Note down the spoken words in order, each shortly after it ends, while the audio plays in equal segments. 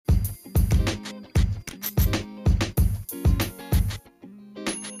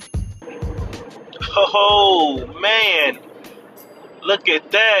Oh man, look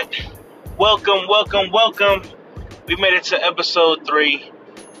at that. Welcome, welcome, welcome. We made it to episode 3.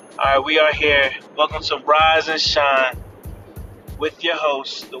 Alright, we are here. Welcome to Rise and Shine with your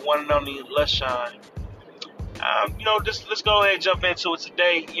host, the one and only LaSean. Let's go ahead and jump into it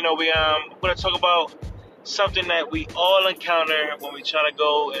today. We're gonna talk about something that we all encounter when we try to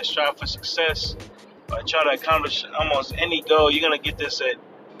go and strive for success or try to accomplish almost any goal. You're gonna get this at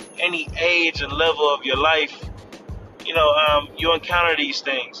any age and level of your life. You encounter these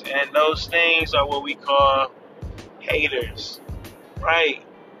things, and those things are what we call haters, right?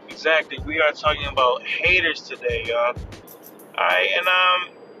 Exactly. We are talking about haters today, y'all. All right,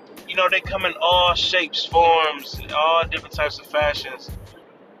 and they come in all shapes, forms, all different types of fashions.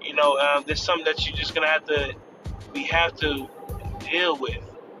 There's something that you're just we have to deal with,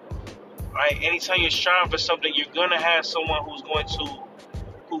 right? Anytime you're striving for something, you're gonna have someone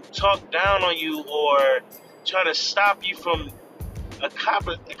who talk down on you or try to stop you from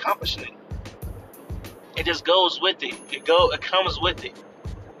accomplishing it. It just goes with it. It comes with it.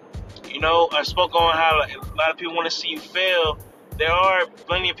 I spoke on how a lot of people want to see you fail. There are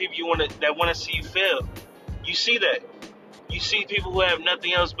plenty of people that want to see you fail. You see that. You see people who have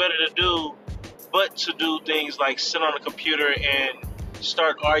nothing else better to do but to do things like sit on a computer and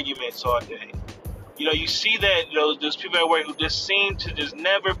start arguments all day. You see that there's people at work who just seem to just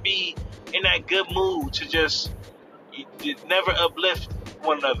never be in that good mood to just never uplift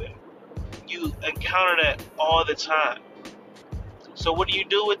one another. You encounter that all the time. So what do you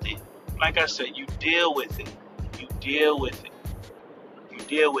do with it? Like I said, you deal with it. You deal with it. You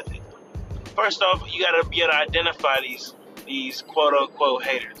deal with it. First off, you gotta be able to identify these quote unquote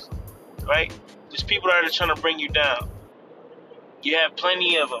haters, right? There's people that are trying to bring you down. You have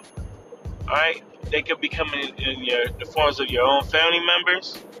plenty of them. All right, they could be coming in the forms of your own family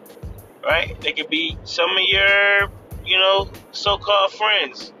members, right? They could be some of your, so-called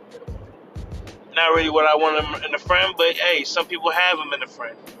friends. Not really what I want them in a friend, but hey, some people have them in a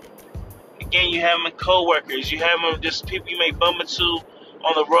friend. Again, you have them in co-workers. You have them just people you may bump into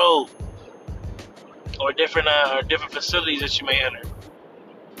on the road, or different facilities that you may enter,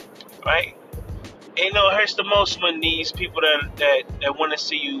 right? And it hurts the most when these people that want to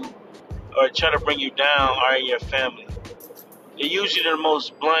see you or try to bring you down are in your family. They're usually the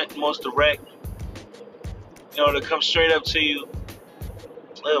most blunt, most direct. To come straight up to you.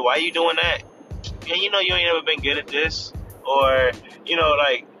 Why are you doing that? And you ain't never been good at this, or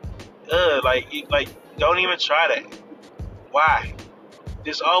don't even try that. Why?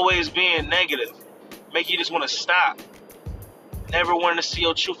 Just always being negative, make you just want to stop. Never wanting to see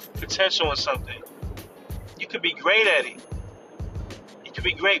your true potential in something. You could be great at it. You could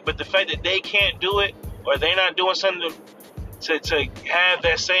be great, but the fact that they can't do it, or they're not doing something to have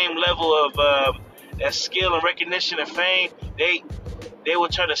that same level of that skill and recognition and fame, they will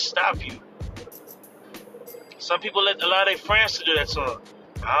try to stop you. Some people let a lot of their friends to do that to them.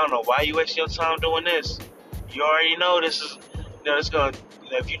 I don't know why you wasting your time doing this. You already know this is, it's gonna.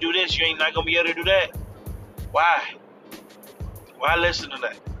 If you do this, you ain't not gonna be able to do that. Why? Why listen to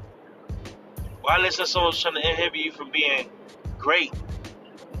that? Why listen to someone trying to inhibit you from being great?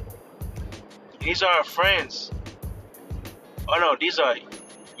 These are our friends. Oh no, these are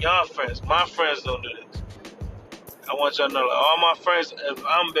y'all friends. My friends don't do this. I want y'all to know, all my friends, if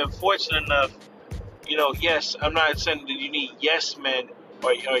I've been fortunate enough, yes, I'm not saying that you need yes men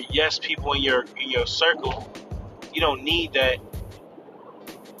or yes people in your circle. You don't need that.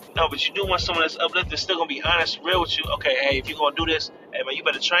 No, but you do want someone that's uplifted, still gonna be honest, real with you. Okay, hey, if you're gonna do this, hey man, you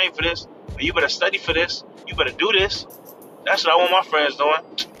better train for this, or you better study for this, you better do this. That's what I want my friends doing.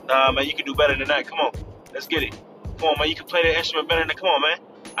 Nah, man, you can do better than that. Come on, let's get it. Come on, man, you can play that instrument better than that. Come on, man.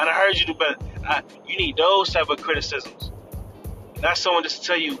 I done heard you do better. You need those type of criticisms, not someone just to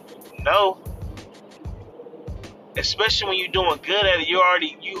tell you no. Especially when you're doing good at it, you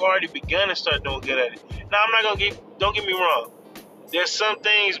already begun to start doing good at it. Now, I'm not gonna don't get me wrong. There's some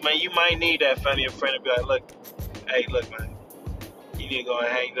things, man, you might need that family and friend to be like, look, hey, look, man, you need to go and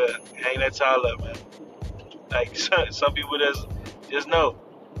hang that towel up, man. Like some people just know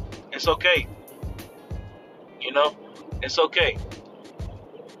it's okay. It's okay.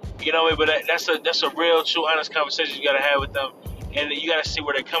 But that's a real, true, honest conversation you gotta have with them, and you gotta see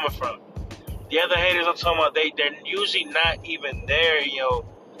where they're coming from. The other haters I'm talking about, they're usually not even there,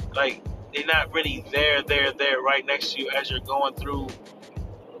 like they're not really there right next to you as you're going through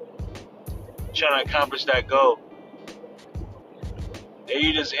trying to accomplish that goal.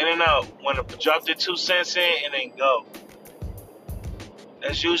 They're just in and out, want to drop their 2 cents in and then go.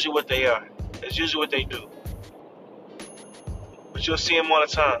 That's usually what they are. That's usually what they do. But you'll see them all the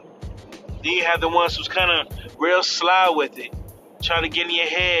time. Then you have the ones who's kind of real sly with it, trying to get in your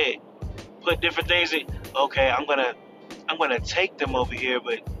head, put different things in. Okay, I'm gonna take them over here,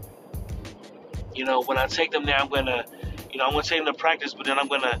 but when I take them there, I'm gonna take them to practice, but then I'm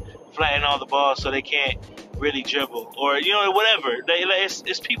gonna flatten all the balls so they can't really dribble, or whatever.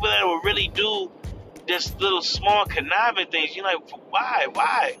 It's people that will really do this little small conniving things. You're like,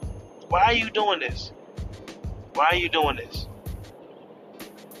 why are you doing this? Why are you doing this?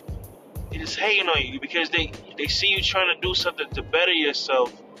 They're just hating on you because they see you trying to do something to better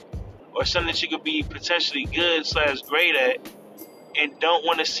yourself, or something that you could be potentially good / great at, and don't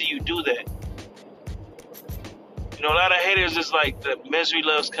want to see you do that. A lot of haters is like the misery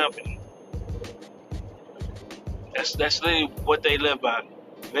loves company. That's literally what they live by.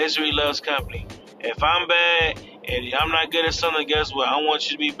 Misery loves company. If I'm bad and I'm not good at something, guess what? I want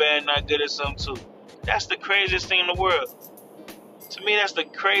you to be bad and not good at something too. That's the craziest thing in the world. To me, that's the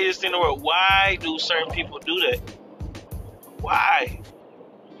craziest thing in the world. Why do certain people do that? Why?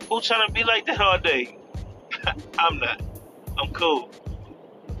 Who trying to be like that all day? I'm not. I'm cool.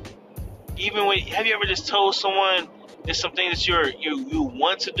 Have you ever just told someone there's something that you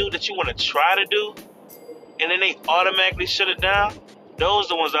want to do, that you want to try to do, and then they automatically shut it down? Those are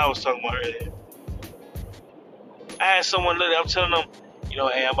the ones I was talking about earlier. I had someone literally, I'm telling them,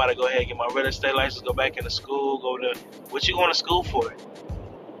 hey, I'm about to go ahead and get my real estate license, go back into school, what you going to school for?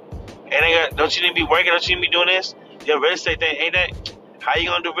 And don't you need to be working? Don't you need to be doing this? Your real estate thing, ain't that? How you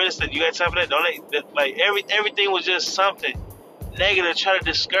gonna do real estate? You got time for that? Everything was just something negative, try to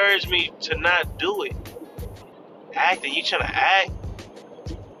discourage me to not do it. Acting, you trying to act?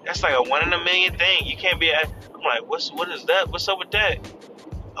 That's like a 1 in a million thing. You can't be. I'm like, what is that? What's up with that?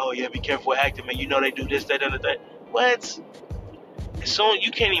 Oh yeah, be careful with acting, man. They do this, that, and that. What? So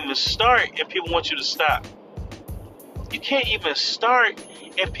you can't even start, and people want you to stop. You can't even start,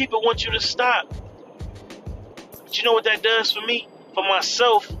 and people want you to stop. But you know what that does for me? For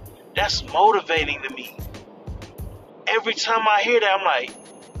myself, that's motivating to me. Every time I hear that, I'm like,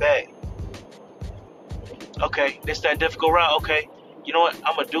 bet. Okay, this that difficult route. Okay, you know what?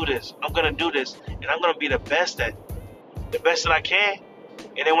 I'm gonna do this. I'm gonna do this, and I'm gonna be the best that I can.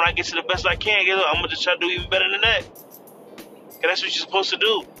 And then when I get to the best I can, I'm gonna just try to do even better than that. Cause that's what you're supposed to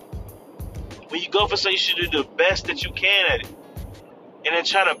do. When you go for something, you should do the best that you can at it, and then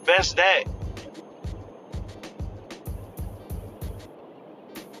try to best that.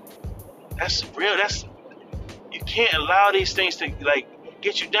 That's real. You can't allow these things to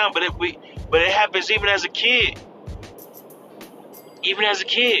get you down. But it happens even as a kid. Even as a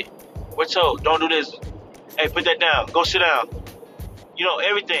kid, we're told, don't do this. Hey, put that down. Go sit down.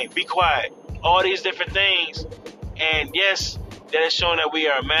 Everything. Be quiet. All these different things. And yes, that is showing that we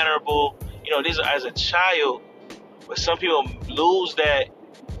are mannerable. These are as a child. But some people lose that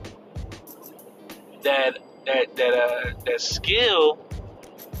skill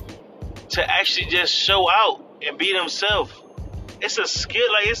to actually just show out and be themselves. It's a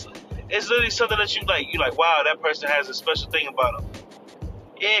skill. It's literally something that you like, wow, that person has a special thing about them.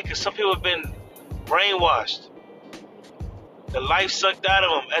 Yeah, because some people have been brainwashed. The life sucked out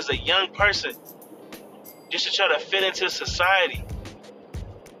of them as a young person just to try to fit into society.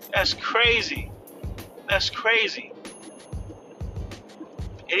 That's crazy. That's crazy.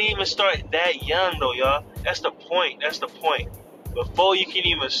 It didn't even start that young though, y'all. That's the point. Before you can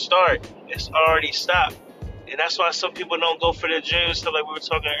even start, it's already stopped. And that's why some people don't go for their dreams, stuff like we were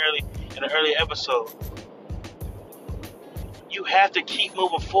talking in an earlier episode. You have to keep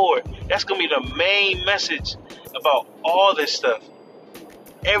moving forward. That's going to be the main message about all this stuff.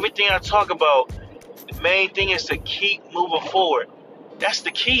 Everything I talk about, the main thing is to keep moving forward. That's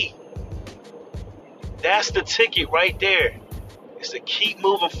the key. That's the ticket right there. Is to keep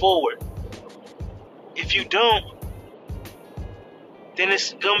moving forward. If you don't, then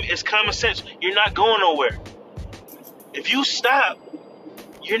it's common sense. You're not going nowhere. If you stop,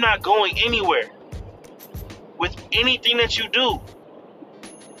 you're not going anywhere with anything that you do.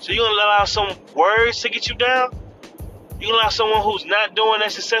 So you're going to allow some words to get you down? You're going to allow someone who's not doing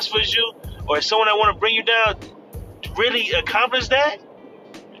as successful as you, or someone that want to bring you down, to really accomplish that?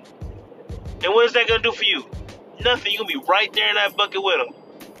 And what is that going to do for you? Nothing. You're going to be right there in that bucket with them.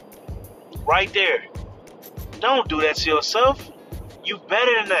 Right there. Don't do that to yourself. You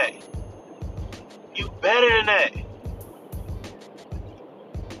better than that. You better than that.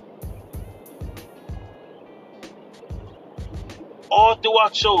 All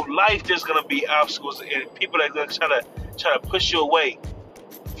throughout your life, there's gonna be obstacles and people that are gonna try to push you away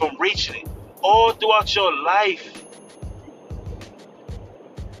from reaching it. All throughout your life,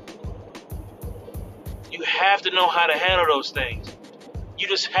 you have to know how to handle those things. You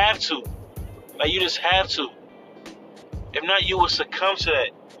just have to. Like, you just have to. If not, you will succumb to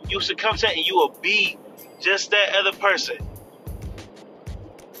that. You will succumb to that, and you will be just that other person.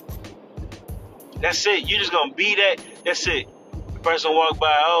 That's it. You just gonna be that. That's it. The person walk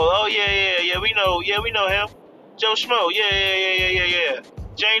by. Oh yeah. We know him. Joe Schmo. Yeah.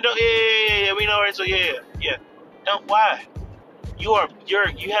 Jane Doe. Yeah. We know her. So yeah. Don't. Why? You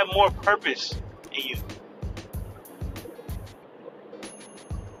have more purpose in you.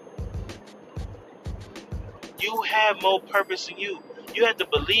 You have more purpose in you. You have to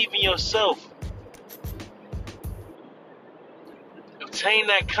believe in yourself. Obtain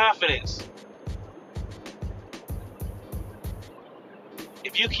that confidence.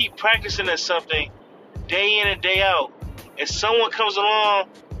 If you keep practicing at something day in and day out, if someone comes along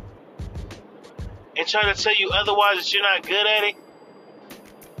and try to tell you otherwise that you're not good at it,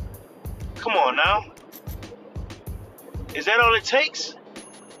 come on now. Is that all it takes?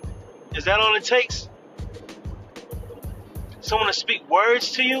 Is that all it takes? Someone to speak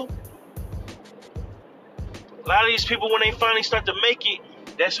words to you? A lot of these people, when they finally start to make it,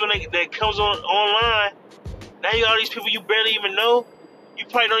 that's when that comes online. Now you got all these people you barely even know. You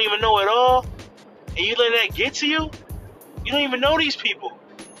probably don't even know at all. And you let that get to you? You don't even know these people.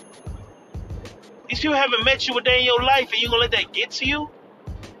 These people haven't met you a day in your life, and you gonna let that get to you?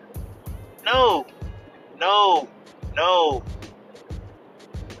 No.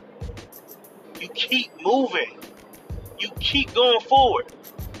 You keep moving. You keep going forward.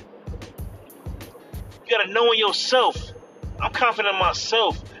 You gotta know in yourself. I'm confident in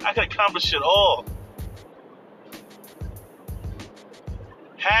myself. I can accomplish it all.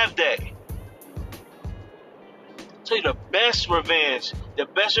 Have that. I'll tell you the best revenge. The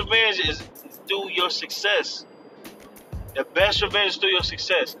best revenge is through your success. The best revenge is through your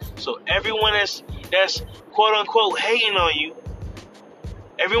success. So everyone that's quote unquote hating on you,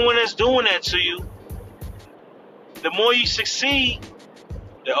 everyone that's doing that to you, the more you succeed,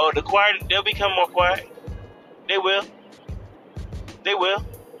 the quiet, they'll become more quiet. They will.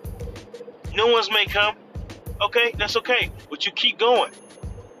 New ones may come. Okay, that's okay. But you keep going.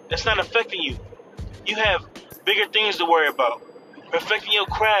 That's not affecting you. You have bigger things to worry about. Perfecting your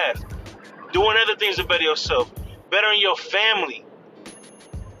craft. Doing other things to better yourself. Bettering your family.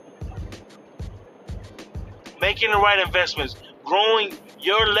 Making the right investments. Growing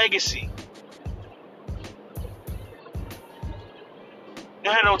your legacy. You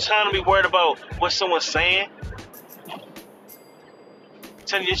don't have no time to be worried about what someone's saying.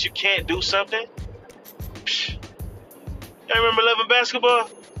 Telling you that you can't do something. Psh. Y'all remember loving basketball?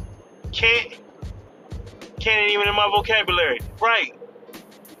 Can't ain't even in my vocabulary. Right.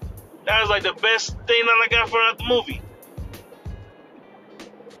 That was like the best thing that I got from the movie.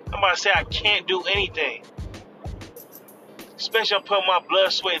 I'm about to say I can't do anything. Especially I'm putting my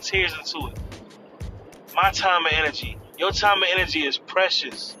blood, sweat, and tears into it. My time and energy. Your time and energy is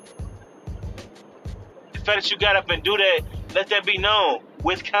precious. The fact that you got up and do that, let that be known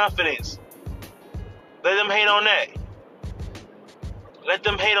with confidence. Let them hate on that. Let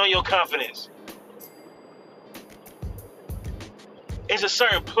them hate on your confidence. It's a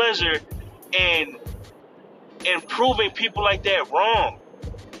certain pleasure in proving people like that wrong.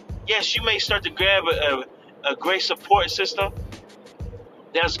 Yes, you may start to grab a great support system.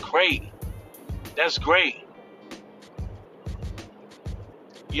 That's great. That's great.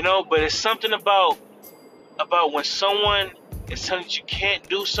 You know, but it's something about when someone is telling you can't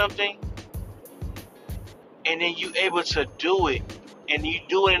do something, and then you able to do it, and you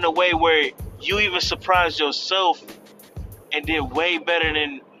do it in a way where you even surprise yourself and did way better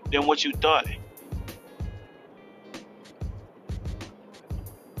than what you thought.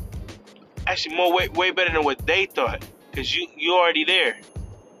 Actually, way better than what they thought, because you already there.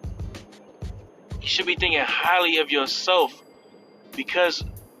 You should be thinking highly of yourself, because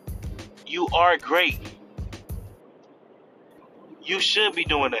you are great. You should be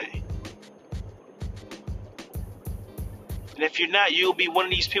doing that. And if you're not, you'll be one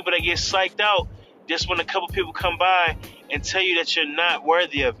of these people that gets psyched out just when a couple people come by and tell you that you're not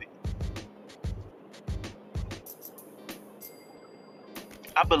worthy of it.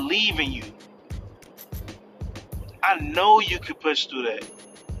 I believe in you. I know you can push through that.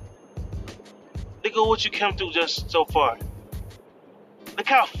 Look at what you come through just so far. Look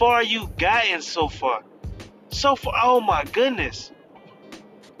how far you've gotten so far. So far, oh my goodness.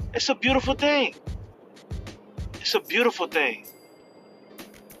 It's a beautiful thing. It's a beautiful thing.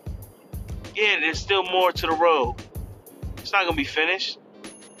 Yeah, there's still more to the road. It's not going to be finished.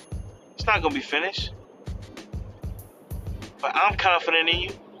 It's not going to be finished. But I'm confident in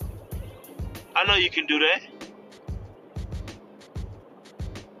you. I know you can do that.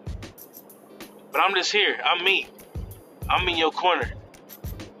 But I'm just here. I'm me. I'm in your corner.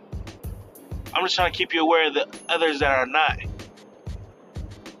 I'm just trying to keep you aware of the others that are not.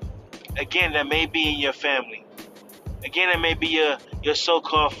 Again, that may be in your family. Again, that may be your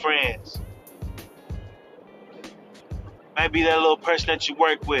so-called friends. Might be that little person that you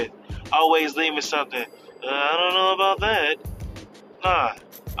work with, always leaving something. I don't know about that. Nah,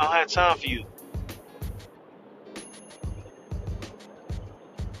 I don't have time for you.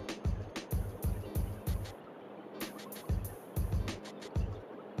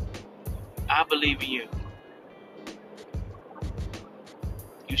 I believe in you.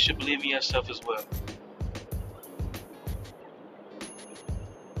 You should believe in yourself as well.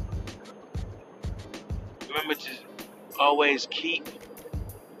 Remember to always keep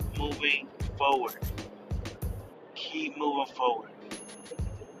moving forward. Keep moving forward.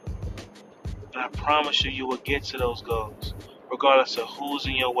 And I promise you, you will get to those goals, regardless of who's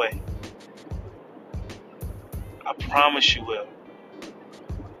in your way. I promise you will.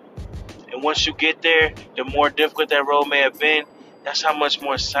 And once you get there, the more difficult that road may have been, that's how much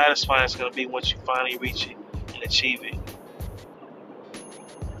more satisfying it's going to be once you finally reach it and achieve it.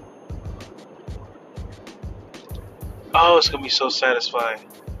 Oh, it's going to be so satisfying.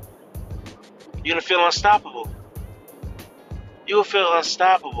 You're going to feel unstoppable. You will feel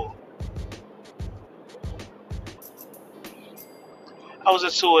unstoppable. I was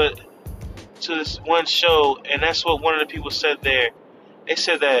to this one show, and that's what one of the people said there. They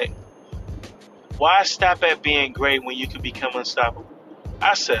said that, why stop at being great when you can become unstoppable?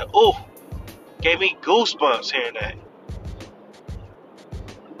 I said, ooh, gave me goosebumps hearing that.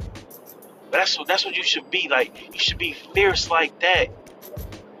 That's what you should be like. You should be fierce like that.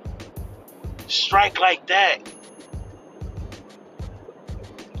 Strike like that.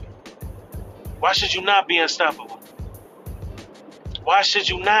 Why should you not be unstoppable? Why should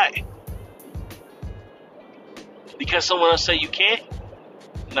you not? Because someone else say you can't?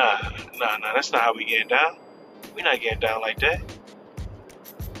 Nah, that's not how we getting down. We not getting down like that.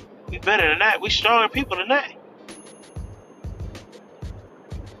 We better than that. We stronger people than that.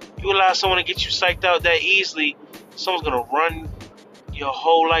 You allow someone to get you psyched out that easily, someone's gonna run your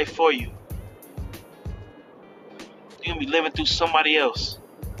whole life for you. You're gonna be living through somebody else.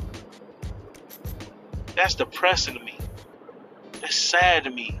 That's depressing to me. That's sad to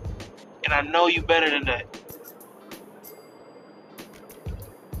me. And I know you better than that.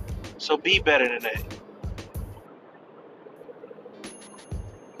 So be better than that.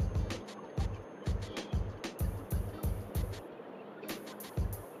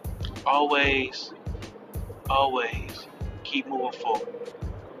 Always keep moving forward.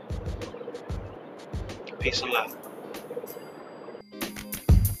 Peace and love.